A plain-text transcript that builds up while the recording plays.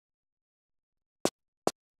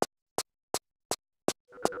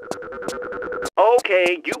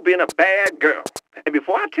Okay, you've been a bad girl. And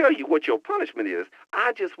before I tell you what your punishment is,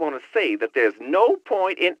 I just want to say that there's no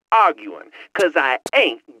point in arguing, 'cause I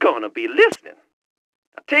ain't gonna be listening.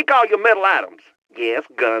 Now take all your metal items, yes,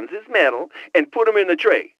 guns is metal, and put them in the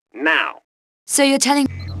tray, now. So you're telling...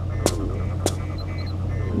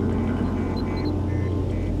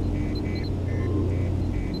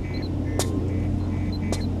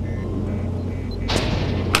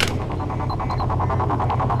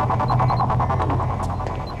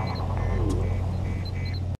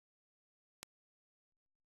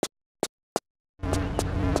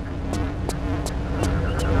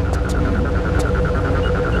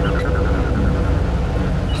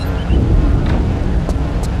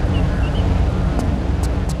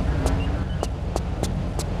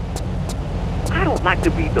 I don't like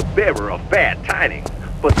to be the bearer of bad tidings,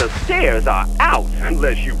 but the stairs are out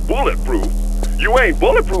unless you bulletproof. You ain't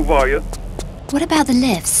bulletproof, are you? What about the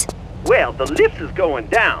lifts? Well, the lift is going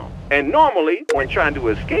down, and normally, when trying to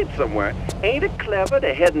escape somewhere, ain't it clever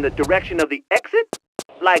to head in the direction of the exit?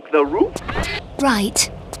 Like the roof? Right.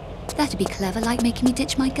 That'd be clever, like making me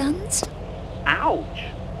ditch my guns. Ouch.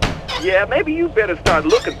 Yeah, maybe you better start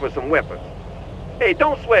looking for some weapons. Hey,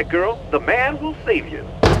 don't sweat, girl. The man will save you.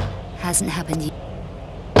 Hasn't happened yet.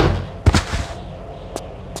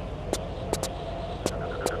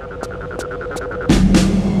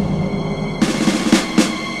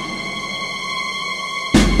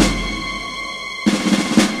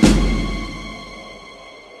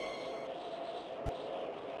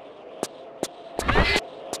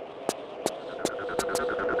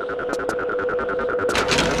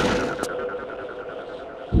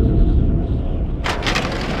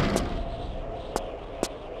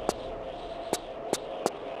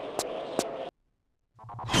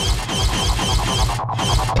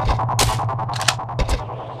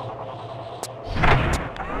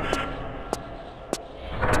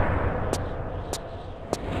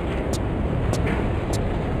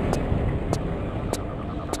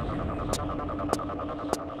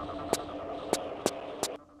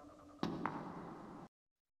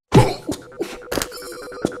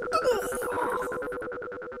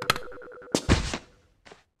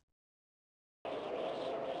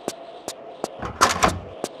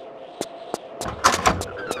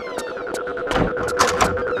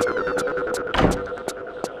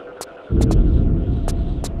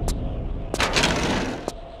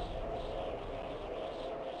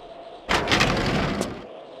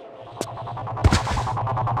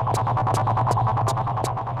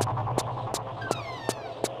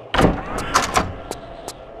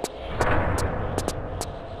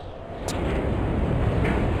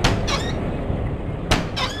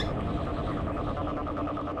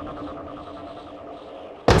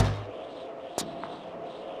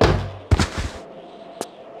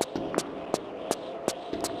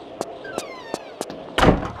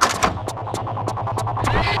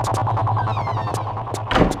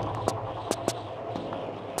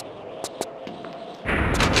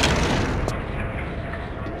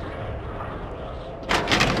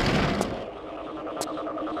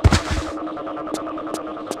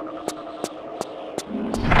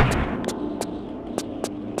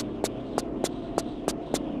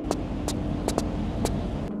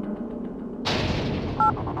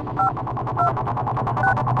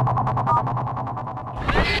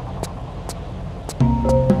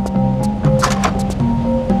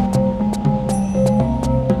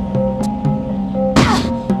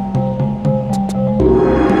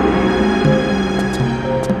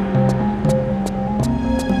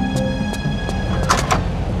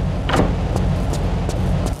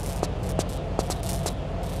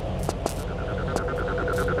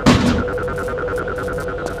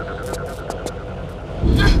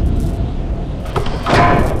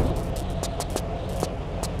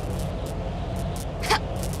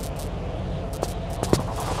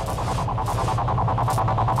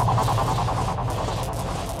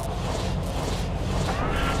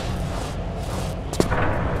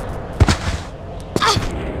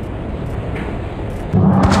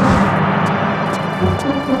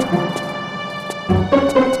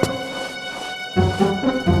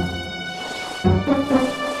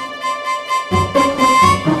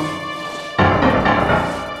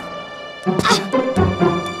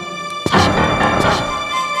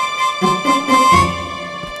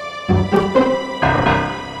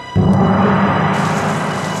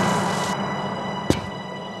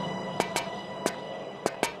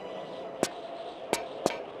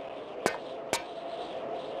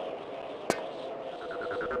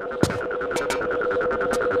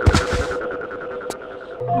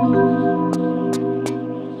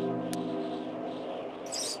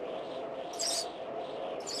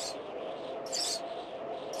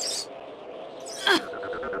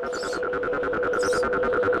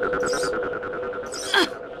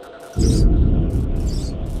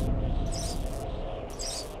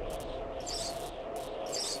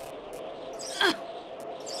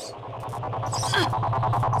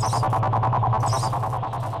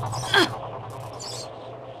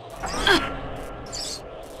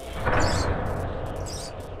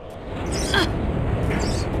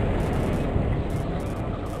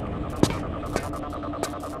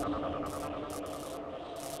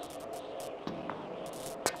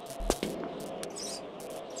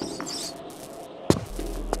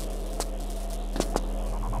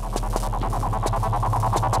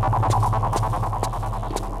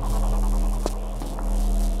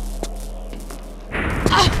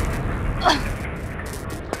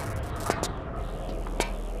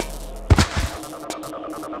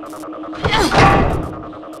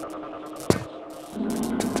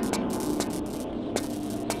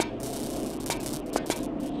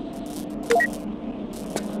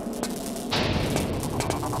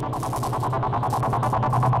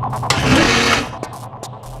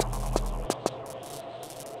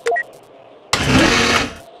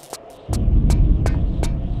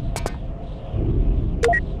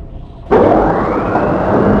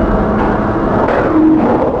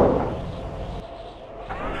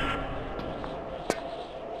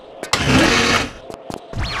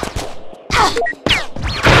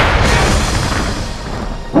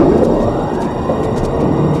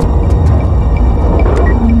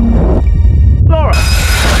 Laura!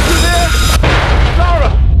 You there? Laura!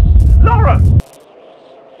 Laura!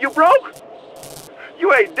 You broke?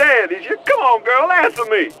 You ain't dead, is you? Come on, girl, answer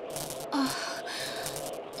me!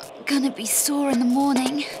 Gonna be sore in the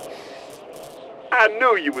morning. I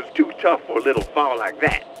knew you was too tough for a little fall like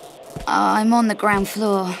that. I'm on the ground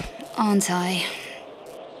floor, aren't I?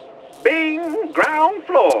 Bing, ground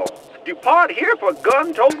floor. Depart here for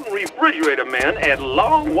gun-toting refrigerator men and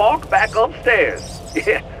long walk back upstairs.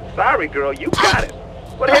 Yeah, sorry, girl, you got it.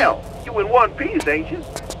 But hell, you in one piece, ain't you?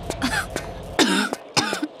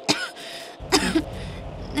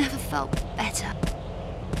 Never felt better.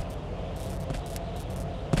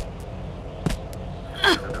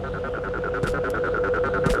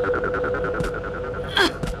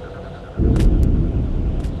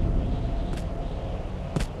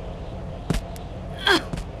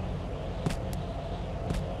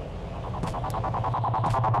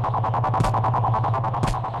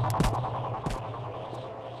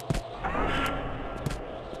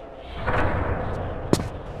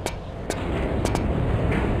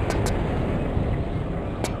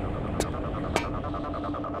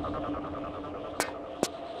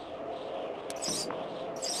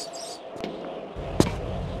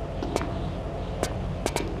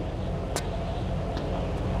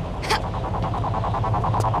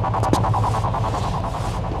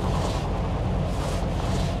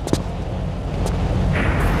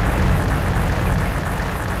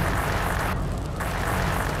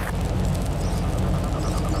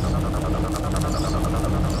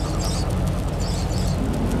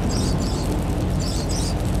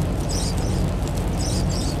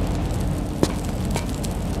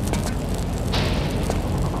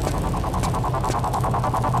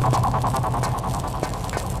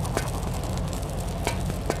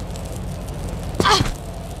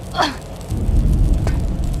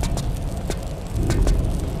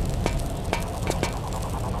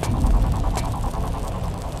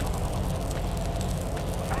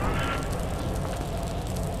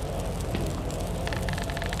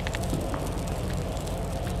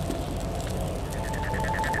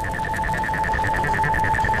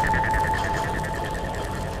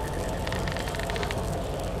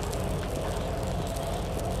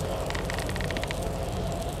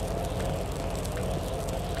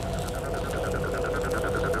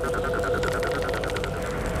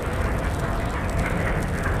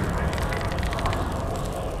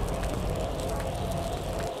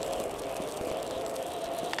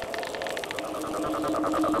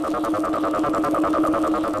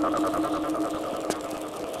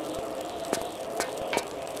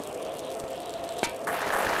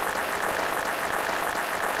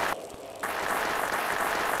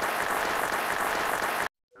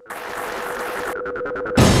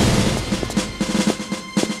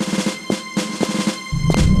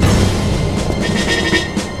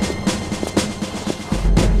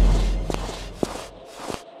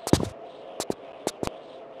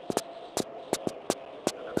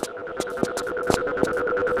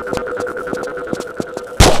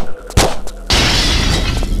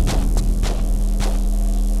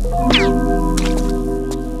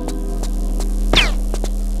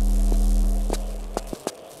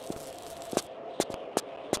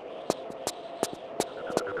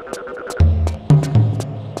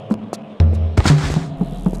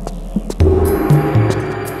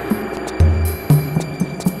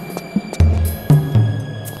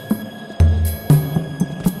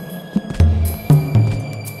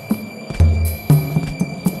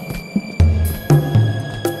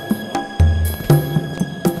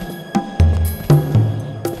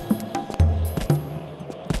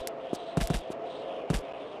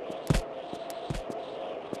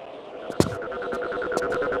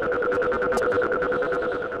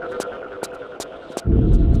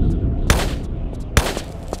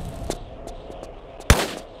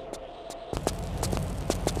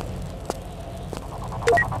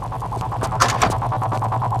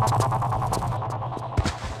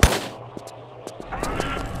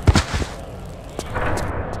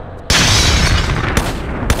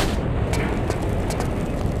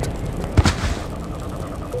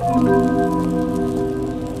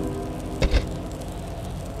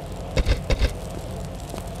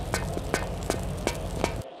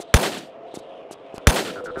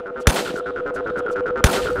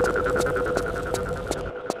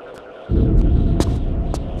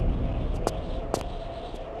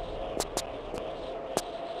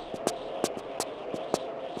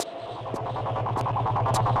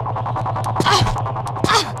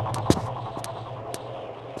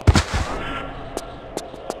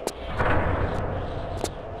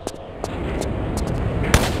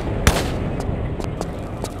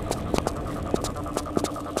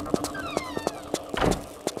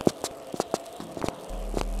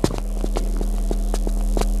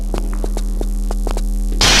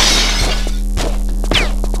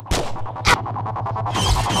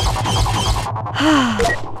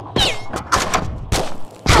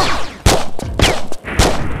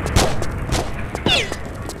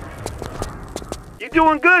 You're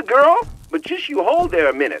doing good, girl. But just you hold there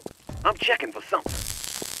a minute. I'm checking for something.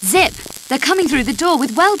 Zip, they're coming through the door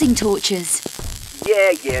with welding torches.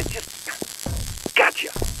 Yeah, just... Gotcha.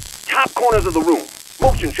 Top corners of the room.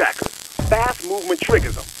 Motion trackers. Fast movement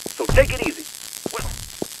triggers them. So take it easy. Well...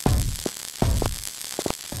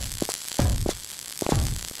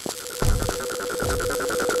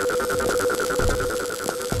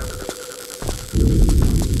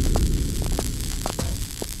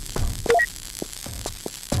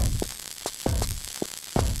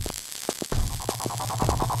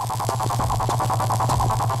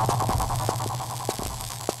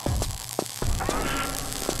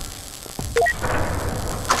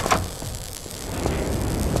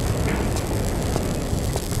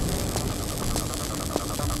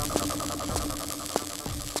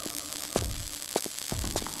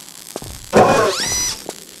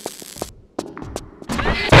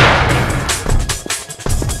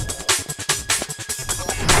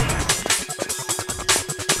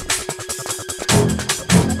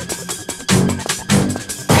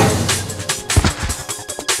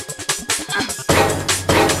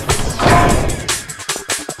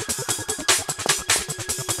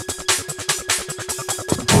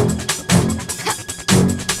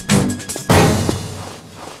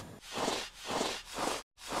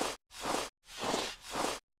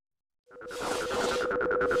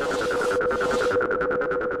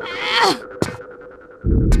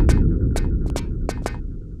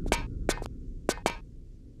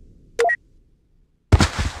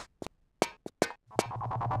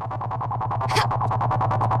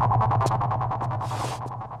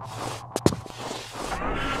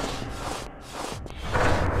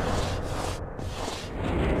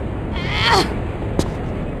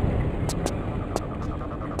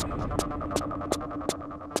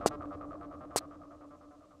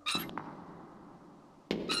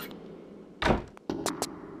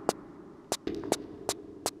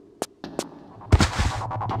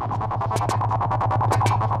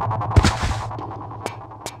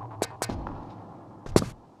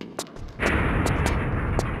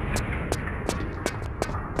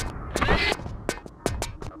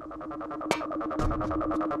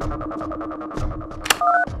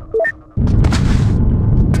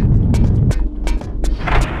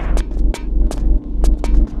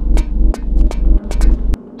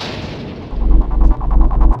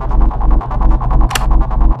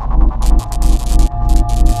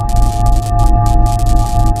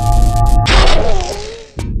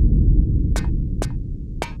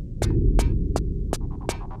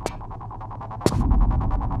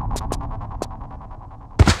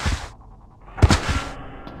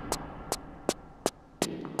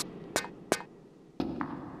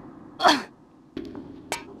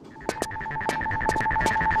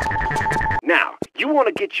 Now, you want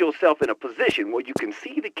to get yourself in a position where you can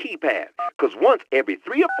see the keypad, because once every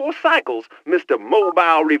 3 or 4 cycles, Mr.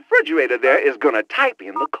 Mobile Refrigerator there is going to type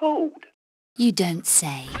in the code. You don't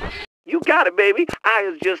say. You got it, baby. I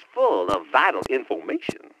is just full of vital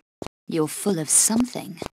information. You're full of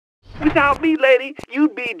something. Without me, lady,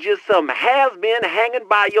 you'd be just some has-been hanging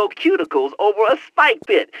by your cuticles over a spike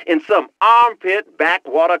pit in some armpit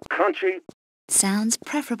backwater country. Sounds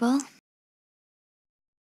preferable.